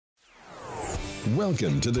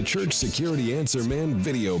Welcome to the Church Security Answer Man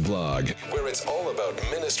video blog, where it's all about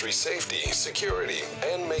ministry safety, security,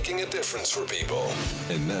 and making a difference for people.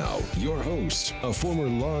 And now, your host, a former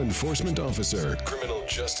law enforcement officer, criminal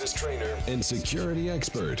justice trainer, and security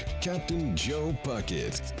expert, Captain Joe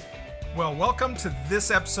Puckett. Well, welcome to this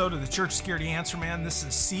episode of the Church Security Answer Man. This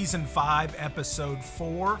is Season 5, Episode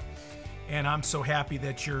 4, and I'm so happy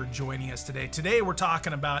that you're joining us today. Today, we're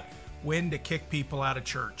talking about when to kick people out of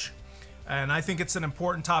church. And I think it's an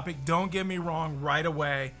important topic. Don't get me wrong right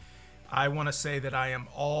away. I want to say that I am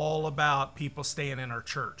all about people staying in our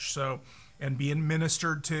church. And being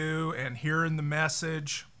ministered to and hearing the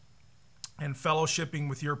message and fellowshipping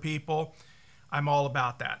with your people. I'm all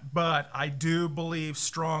about that. But I do believe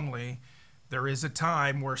strongly there is a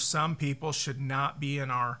time where some people should not be in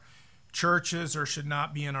our churches or should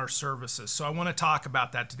not be in our services. So I want to talk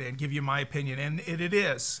about that today and give you my opinion. And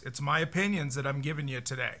it's my opinions that I'm giving you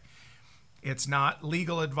today. It's not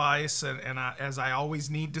legal advice, and as I always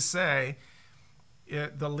need to say,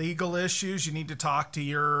 the legal issues, you need to talk to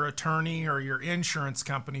your attorney or your insurance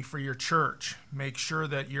company for your church. Make sure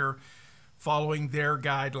that you're following their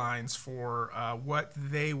guidelines for what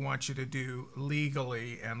they want you to do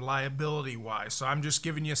legally and liability-wise. So I'm just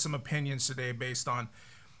giving you some opinions today based on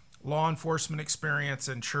law enforcement experience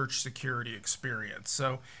and church security experience.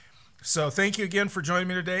 So thank you again for joining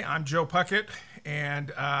me today. I'm Joe Puckett,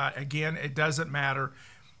 and again, it doesn't matter,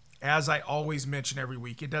 as I always mention every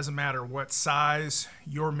week, it doesn't matter what size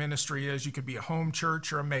your ministry is. You could be a home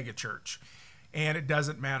church or a mega church, and it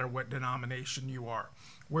doesn't matter what denomination you are.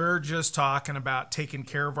 We're just talking about taking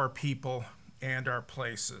care of our people and our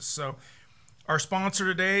places. So our sponsor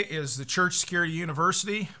today is the Church Security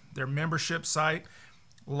University, their membership site.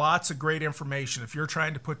 Lots of great information. If you're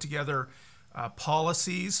trying to put together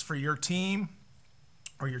policies for your team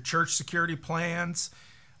or your church security plans,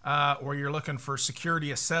 or you're looking for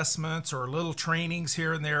security assessments or little trainings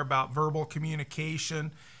here and there about verbal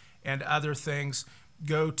communication and other things,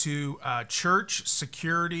 go to Church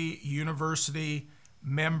Security University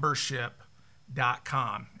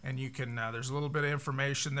Membership.com, and you can there's a little bit of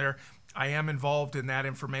information there. I am involved in that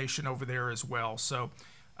information over there as well. So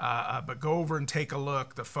but go over and take a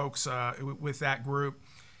look. The folks with that group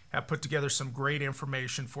have put together some great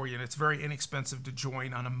information for you, and it's very inexpensive to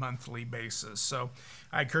join on a monthly basis. So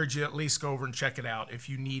I encourage you to at least go over and check it out if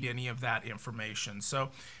you need any of that information. So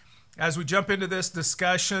as we jump into this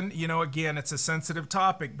discussion, again, it's a sensitive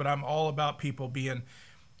topic, but I'm all about people being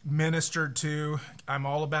ministered to. I'm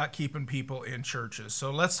all about keeping people in churches.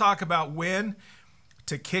 So let's talk about when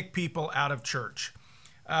to kick people out of church.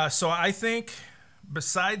 So I think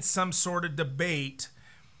besides some sort of debate,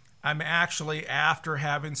 I'm actually after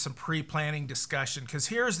having some pre-planning discussion, because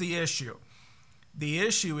here's the issue. The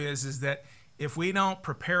issue is that if we don't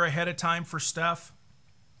prepare ahead of time for stuff,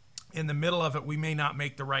 in the middle of it, we may not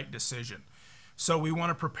make the right decision. So we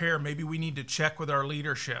want to prepare. Maybe we need to check with our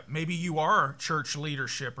leadership. Maybe you are church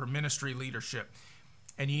leadership or ministry leadership,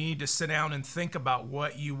 and you need to sit down and think about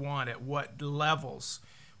what you want at what levels.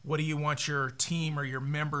 What do you want your team or your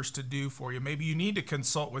members to do for you? Maybe you need to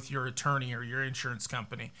consult with your attorney or your insurance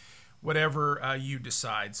company, whatever you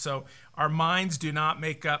decide. So our minds do not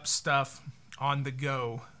make up stuff on the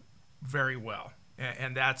go very well,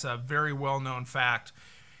 and that's a very well-known fact.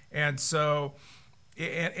 And so,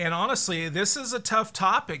 and honestly, this is a tough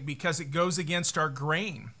topic because it goes against our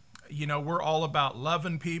grain. We're all about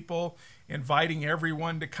loving people, inviting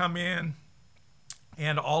everyone to come in,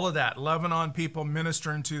 and all of that, loving on people,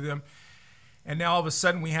 ministering to them. And now all of a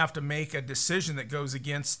sudden we have to make a decision that goes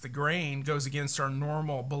against the grain, goes against our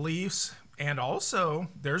normal beliefs. And also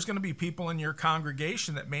there's going to be people in your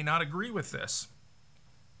congregation that may not agree with this.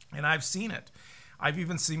 And I've seen it. I've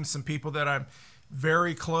even seen some people that I'm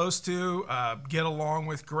very close to, get along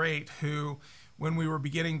with great, who when we were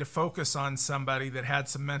beginning to focus on somebody that had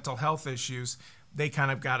some mental health issues, they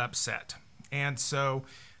kind of got upset. And so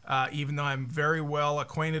even though I'm very well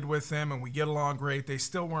acquainted with them and we get along great, they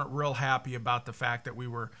still weren't real happy about the fact that we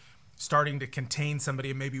were starting to contain somebody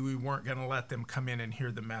and maybe we weren't going to let them come in and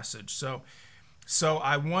hear the message. So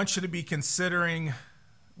I want you to be considering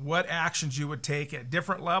what actions you would take at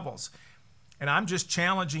different levels. And I'm just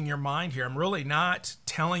challenging your mind here. I'm really not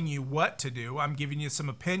telling you what to do. I'm giving you some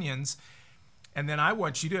opinions, and then I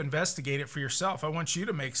want you to investigate it for yourself. I want you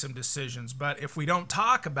to make some decisions. But if we don't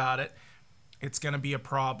talk about it, it's going to be a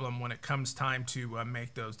problem when it comes time to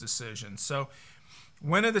make those decisions. So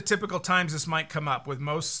when are the typical times this might come up with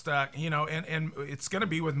most, and it's going to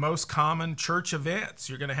be with most common church events.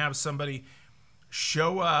 You're going to have somebody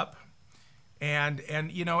show up and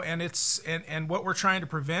what we're trying to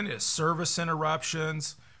prevent is service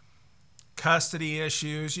interruptions, custody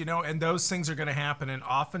issues, and those things are going to happen. And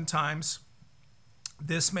oftentimes,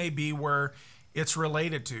 this may be where it's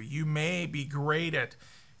related to. You may be great at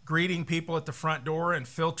greeting people at the front door and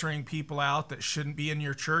filtering people out that shouldn't be in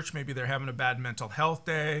your church. Maybe they're having a bad mental health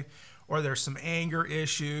day, or there's some anger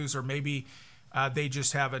issues, or maybe they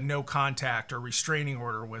just have a no contact or restraining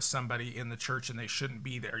order with somebody in the church and they shouldn't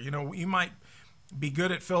be there. You might be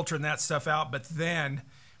good at filtering that stuff out, but then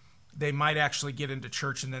they might actually get into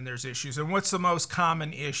church and then there's issues. And what's the most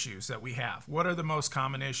common issues that we have? What are the most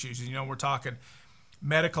common issues? We're talking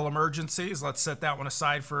medical emergencies. Let's set that one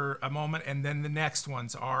aside for a moment. And then the next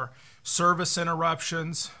ones are service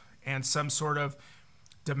interruptions and some sort of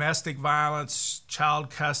domestic violence, child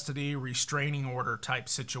custody, restraining order type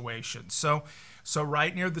situation. So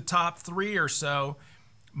right near the top 3 or so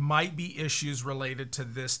might be issues related to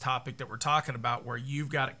this topic that we're talking about, where you've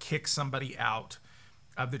got to kick somebody out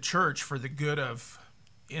of the church for the good of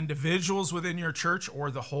individuals within your church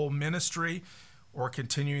or the whole ministry or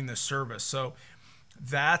continuing the service. So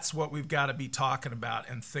that's what we've got to be talking about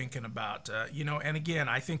and thinking about. And again,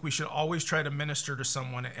 I think we should always try to minister to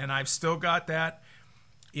someone, and I've still got that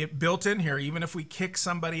built in here. Even if we kick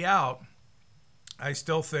somebody out, I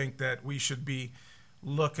still think that we should be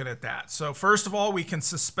looking at that. So first of all, we can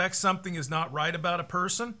suspect something is not right about a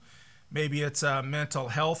person. Maybe it's a mental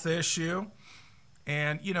health issue.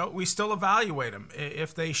 And, we still evaluate them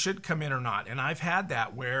if they should come in or not. And I've had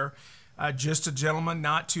that where just a gentleman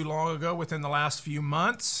not too long ago, within the last few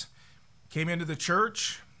months, came into the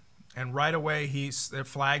church, and right away their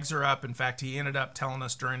flags are up. In fact, he ended up telling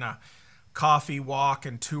us during a coffee walk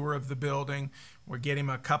and tour of the building, we're getting him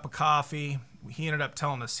a cup of coffee. He ended up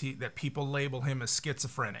telling us that people label him as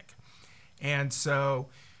schizophrenic. And so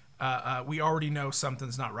we already know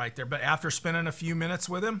something's not right there. But after spending a few minutes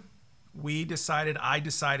with him, I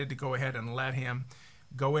decided to go ahead and let him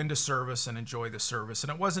go into service and enjoy the service.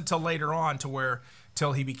 And it wasn't until later on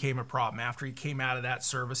till he became a problem. After he came out of that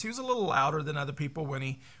service, he was a little louder than other people when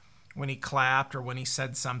he clapped or when he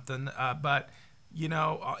said something. But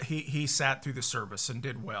he sat through the service and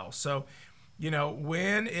did well. So,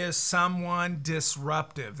 when is someone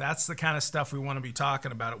disruptive? That's the kind of stuff we want to be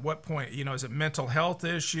talking about. At what point, is it mental health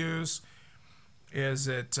issues? Is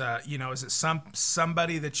it, is it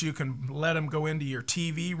somebody that you can let them go into your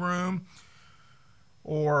TV room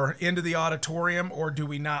or into the auditorium, or do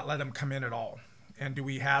we not let them come in at all? And do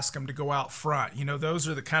we ask them to go out front? Those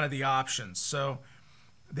are the options. So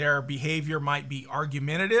their behavior might be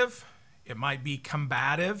argumentative. It might be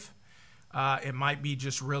combative. It might be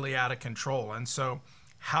just really out of control. And so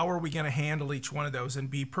how are we going to handle each one of those and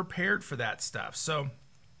be prepared for that stuff? So,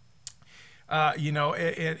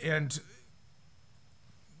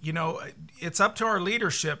 it's up to our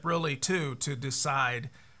leadership really too to decide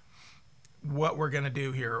what we're going to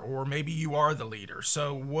do here, or maybe you are the leader.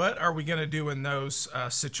 So what are we going to do in those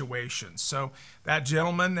situations? So that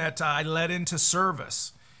gentleman that I led into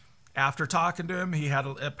service, after talking to him, he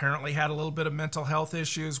apparently had a little bit of mental health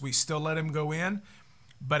issues. We still let him go in,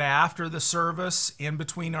 but after the service, in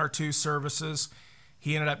between our 2 services,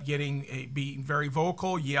 he ended up being very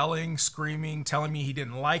vocal, yelling, screaming, telling me he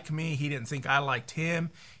didn't like me. He didn't think I liked him.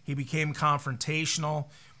 He became confrontational,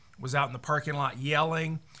 was out in the parking lot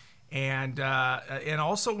yelling. And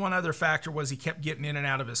also one other factor was he kept getting in and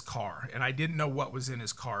out of his car, and I didn't know what was in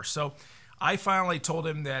his car. So I finally told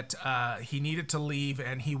him that he needed to leave,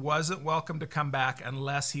 and he wasn't welcome to come back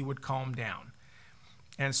unless he would calm down.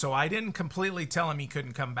 And so I didn't completely tell him he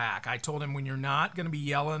couldn't come back. I told him, when you're not going to be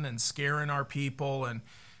yelling and scaring our people and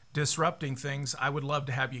disrupting things, I would love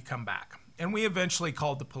to have you come back. And we eventually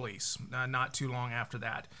called the police not too long after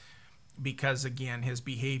that, because again, his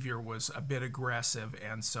behavior was a bit aggressive.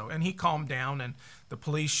 And he calmed down, and the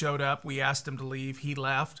police showed up. We asked him to leave. He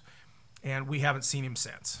left, and we haven't seen him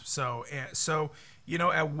since. So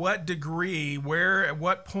at what degree, at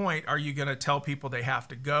what point are you going to tell people they have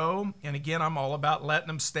to go? And again, I'm all about letting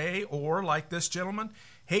them stay, or like this gentleman,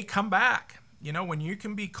 hey, come back. When you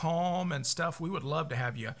can be calm and stuff, we would love to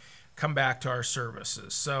have you come back to our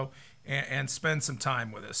services. So, and spend some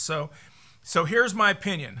time with us. So here's my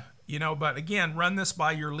opinion, but again, run this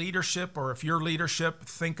by your leadership, or if your leadership,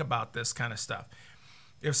 think about this kind of stuff.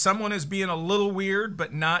 If someone is being a little weird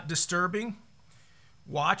but not disturbing,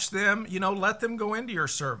 watch them, let them go into your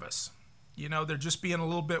service. They're just being a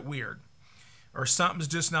little bit weird, or something's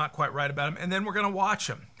just not quite right about them. And then we're going to watch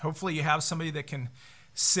them. Hopefully you have somebody that can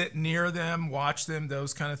sit near them, watch them,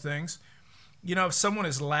 those kind of things. If someone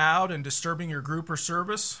is loud and disturbing your group or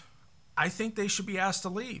service, I think they should be asked to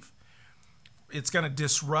leave. It's going to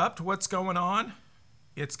disrupt what's going on.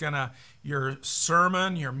 Your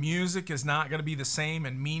sermon, your music is not going to be the same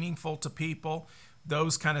and meaningful to people,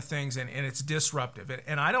 those kind of things, and it's disruptive.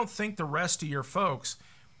 And I don't think the rest of your folks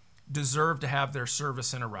deserve to have their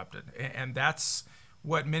service interrupted. And that's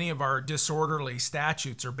what many of our disorderly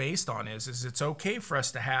statutes are based on, is it's okay for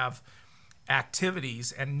us to have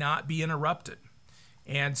activities and not be interrupted.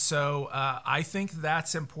 And so I think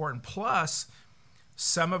that's important. Plus,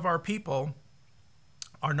 some of our people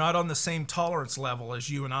are not on the same tolerance level as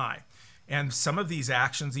you and I. And some of these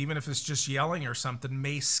actions, even if it's just yelling or something,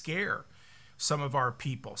 may scare some of our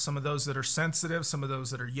people. Some of those that are sensitive, some of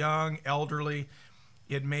those that are young, elderly,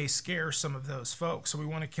 it may scare some of those folks. So we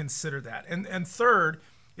want to consider that. And third,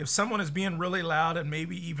 if someone is being really loud and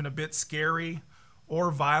maybe even a bit scary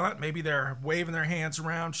or violent, maybe they're waving their hands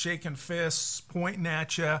around, shaking fists, pointing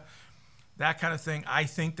at you, that kind of thing, I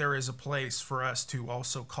think there is a place for us to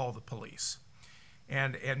also call the police.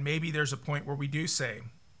 And maybe there's a point where we do say,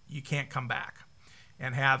 you can't come back,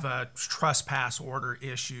 and have a trespass order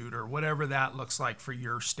issued or whatever that looks like for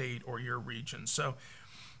your state or your region. So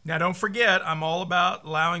now don't forget, I'm all about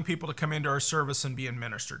allowing people to come into our service and being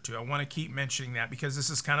ministered to. I want to keep mentioning that because this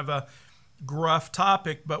is kind of a gruff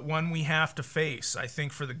topic, but one we have to face, I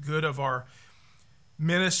think, for the good of our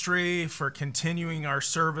ministry, for continuing our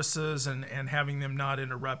services and having them not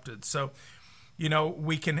interrupted. So,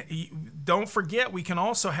 don't forget, we can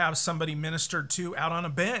also have somebody ministered to out on a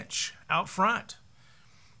bench out front.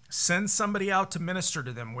 Send somebody out to minister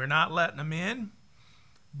to them. We're not letting them in,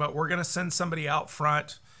 but we're going to send somebody out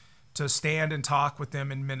front to stand and talk with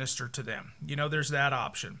them and minister to them. There's that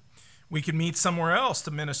option. We can meet somewhere else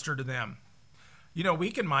to minister to them. We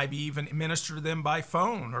can maybe even minister to them by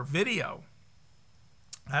phone or video.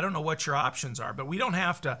 I don't know what your options are, but we don't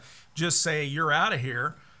have to just say, you're out of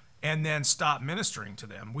here, and then stop ministering to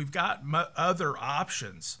them. We've got other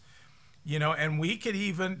options, and we could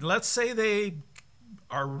even, let's say they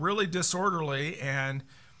are really disorderly and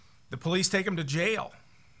the police take them to jail.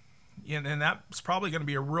 And that's probably going to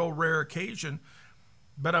be a real rare occasion.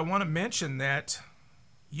 But I want to mention that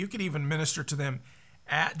you could even minister to them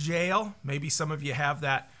at jail. Maybe some of you have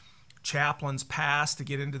that chaplain's pass to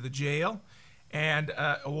get into the jail, and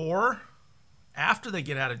or after they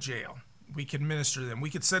get out of jail, we can minister to them. We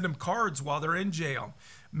could send them cards while they're in jail,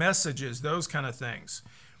 messages, those kind of things.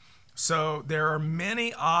 So there are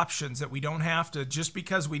many options that we don't have to, just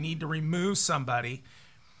because we need to remove somebody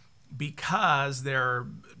because they're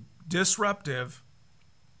disruptive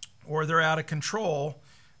or they're out of control,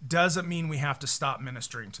 doesn't mean we have to stop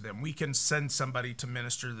ministering to them. We can send somebody to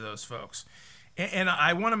minister to those folks. And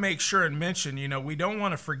I want to make sure and mention, we don't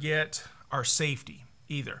want to forget our safety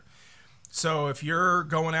either. So if you're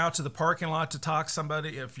going out to the parking lot to talk to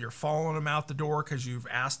somebody, if you're following them out the door because you've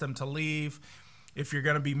asked them to leave, if you're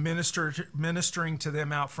going to be ministering to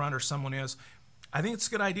them out front or someone is, I think it's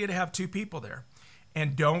a good idea to have two people there.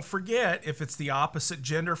 And don't forget, if it's the opposite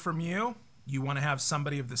gender from you, you want to have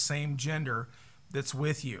somebody of the same gender that's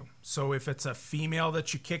with you. So if it's a female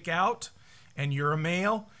that you kick out and you're a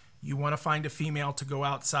male, you want to find a female to go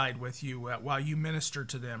outside with you while you minister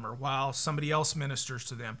to them or while somebody else ministers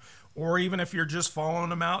to them. Or even if you're just following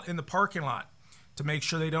them out in the parking lot to make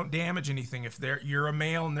sure they don't damage anything. If you're a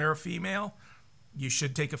male and they're a female, you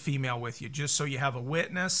should take a female with you just so you have a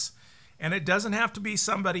witness. And it doesn't have to be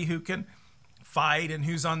somebody who can fight and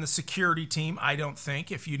who's on the security team, I don't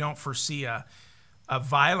think. If you don't foresee a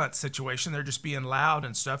violent situation, they're just being loud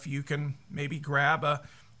and stuff, you can maybe grab a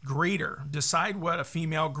greeter. Decide what a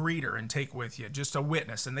female greeter and take with you, just a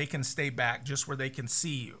witness, and they can stay back just where they can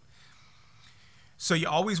see you. So you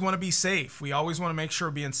always want to be safe. We always want to make sure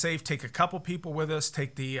we're being safe. Take a couple people with us.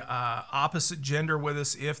 Take the opposite gender with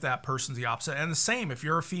us if that person's the opposite. And the same, if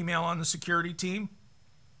you're a female on the security team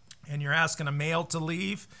and you're asking a male to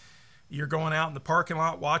leave, you're going out in the parking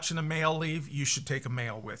lot watching a male leave, you should take a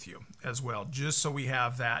male with you as well, just so we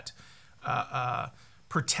have that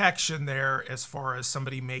protection there as far as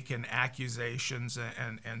somebody making accusations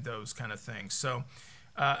and those kind of things. So,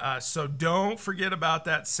 so don't forget about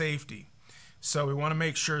that safety. So we want to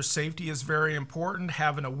make sure safety is very important.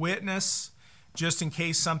 Having a witness, just in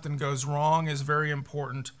case something goes wrong, is very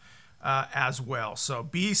important as well. So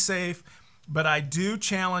be safe. But I do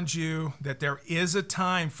challenge you that there is a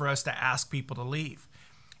time for us to ask people to leave.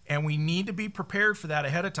 And we need to be prepared for that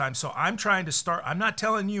ahead of time. So I'm trying to start, I'm not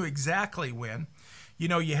telling you exactly when.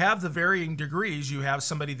 You have the varying degrees. You have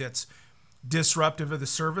somebody that's disruptive of the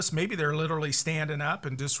service. Maybe they're literally standing up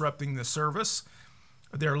and disrupting the service.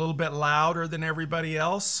 They're a little bit louder than everybody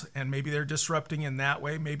else, and maybe they're disrupting in that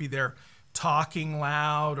way. Maybe they're talking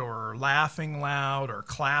loud or laughing loud or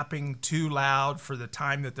clapping too loud for the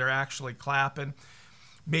time that they're actually clapping.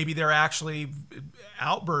 Maybe they're actually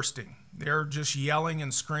outbursting. They're just yelling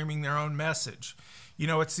and screaming their own message. You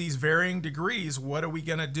know, it's these varying degrees. What are we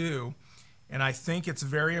going to do? And I think it's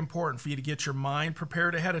very important for you to get your mind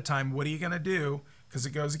prepared ahead of time. What are you going to do? Because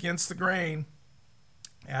it goes against the grain,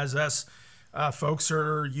 as us folks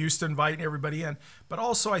are used to inviting everybody in. But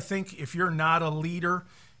also, I think if you're not a leader,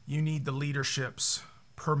 you need the leadership's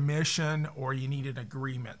permission, or you need an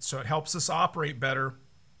agreement. So it helps us operate better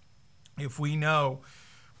if we know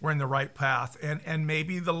we're in the right path. And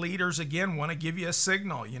maybe the leaders, again, want to give you a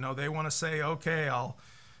signal. You know, they want to say, okay, I'll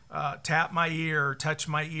tap my ear, touch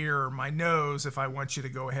my ear, or my nose if I want you to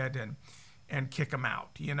go ahead and kick them out,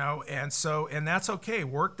 you know. And that's okay.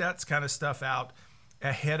 Work that kind of stuff out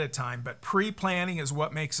ahead of time. But pre-planning is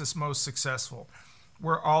what makes us most successful.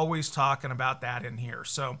 We're always talking about that in here.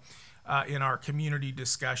 So in our community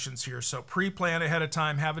discussions here. So pre-plan ahead of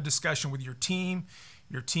time, have a discussion with your team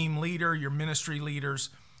leader, your ministry leaders,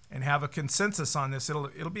 and have a consensus on this.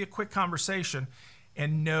 It'll be a quick conversation,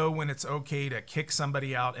 and know when it's okay to kick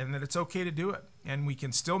somebody out and that it's okay to do it. And we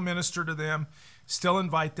can still minister to them, still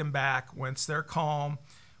invite them back once they're calm,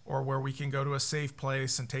 or where we can go to a safe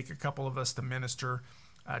place and take a couple of us to minister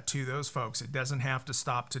to those folks. It doesn't have to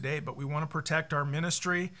stop today, but we want to protect our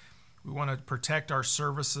ministry. We want to protect our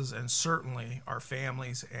services, and certainly our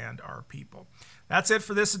families and our people. That's it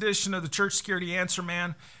for this edition of the Church Security Answer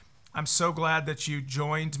Man. I'm so glad that you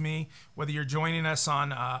joined me, whether you're joining us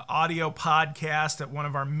on audio podcast at one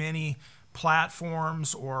of our many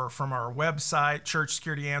platforms, or from our website,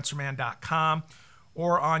 churchsecurityanswerman.com,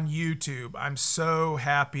 or on YouTube. I'm so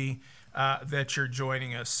happy that you're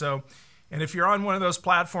joining us. So, and if you're on one of those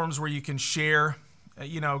platforms where you can share,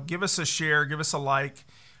 give us a share, give us a like.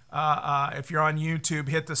 If you're on YouTube,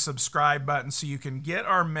 hit the subscribe button so you can get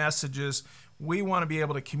our messages. We want to be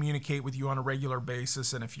able to communicate with you on a regular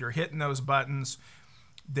basis, and if you're hitting those buttons,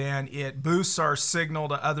 then it boosts our signal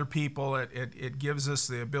to other people. It gives us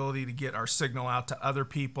the ability to get our signal out to other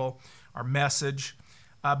people, our message,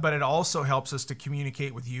 but it also helps us to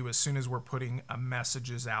communicate with you as soon as we're putting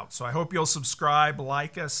messages out. So I hope you'll subscribe,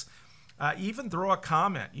 like us, even throw a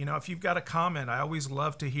comment. You know, if you've got a comment, I always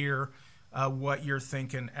love to hear what you're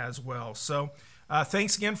thinking as well. So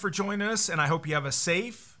thanks again for joining us, and I hope you have a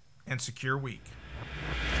safe and secure week.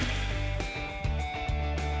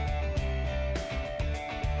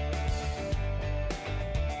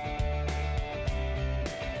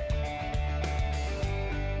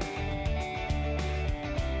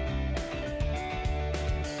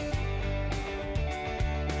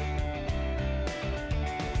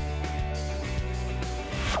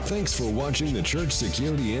 Thanks for watching the Church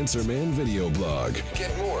Security Answer Man video blog.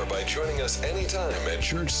 Get more by joining us anytime at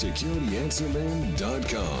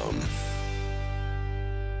churchsecurityanswerman.com.